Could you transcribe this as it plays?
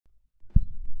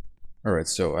Alright,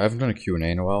 so I haven't done a Q&A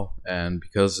in a while, and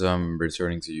because I'm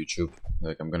returning to YouTube,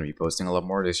 like I'm gonna be posting a lot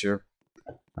more this year,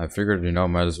 I figured,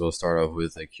 might as well start off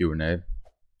with a Q&A.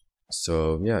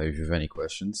 So yeah, if you have any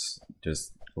questions,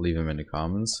 just leave them in the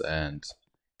comments, and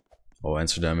I'll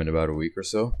answer them in about a week or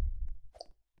so.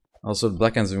 Also, the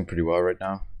Black Hand's doing pretty well right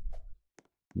now.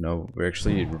 We're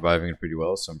actually reviving it pretty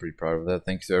well, so I'm pretty proud of that.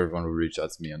 Thanks to everyone who reached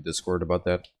out to me on Discord about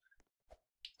that.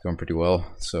 Going pretty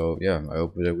well, so yeah, I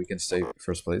hope that we can stay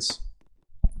first place.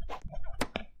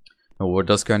 What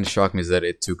does kind of shock me is that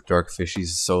it took Dark Fishies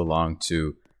so long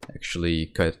to actually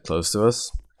cut close to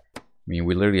us. I mean,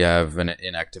 we literally have an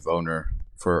inactive owner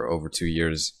for over 2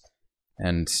 years,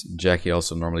 and Jackie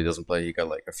also normally doesn't play. He got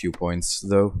like a few points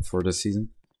though for this season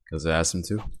because I asked him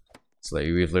to. So like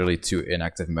we have literally 2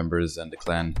 inactive members, and the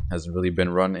clan hasn't really been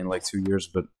run in like 2 years.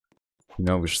 But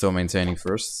we're still maintaining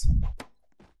first.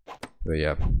 But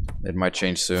yeah, it might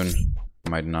change soon,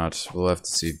 might not. We'll have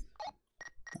to see.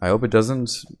 I hope it doesn't.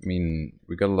 I mean,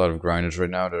 we got a lot of grinders right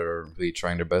now that are really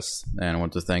trying their best, and I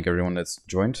want to thank everyone that's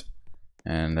joined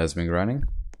and has been grinding.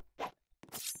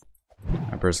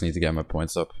 I personally need to get my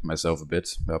points up myself a bit,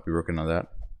 but I'll be working on that.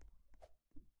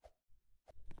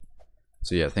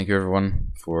 So yeah, thank you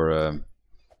everyone for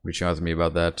reaching out to me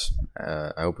about that.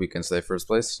 I hope we can stay first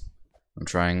place. I'm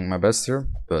trying my best here,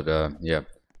 but yeah,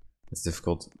 it's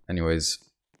difficult. Anyways,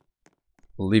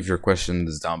 leave your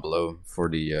questions down below for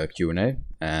the Q&A,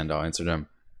 and I'll answer them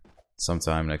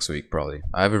sometime next week, probably.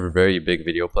 I have a very big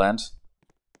video planned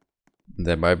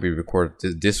that might be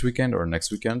recorded this weekend or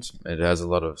next weekend. It has a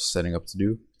lot of setting up to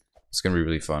do. It's gonna be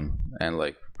really fun, and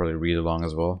like probably read along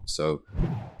as well. So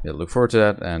yeah, look forward to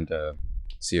that, and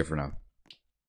see you for now.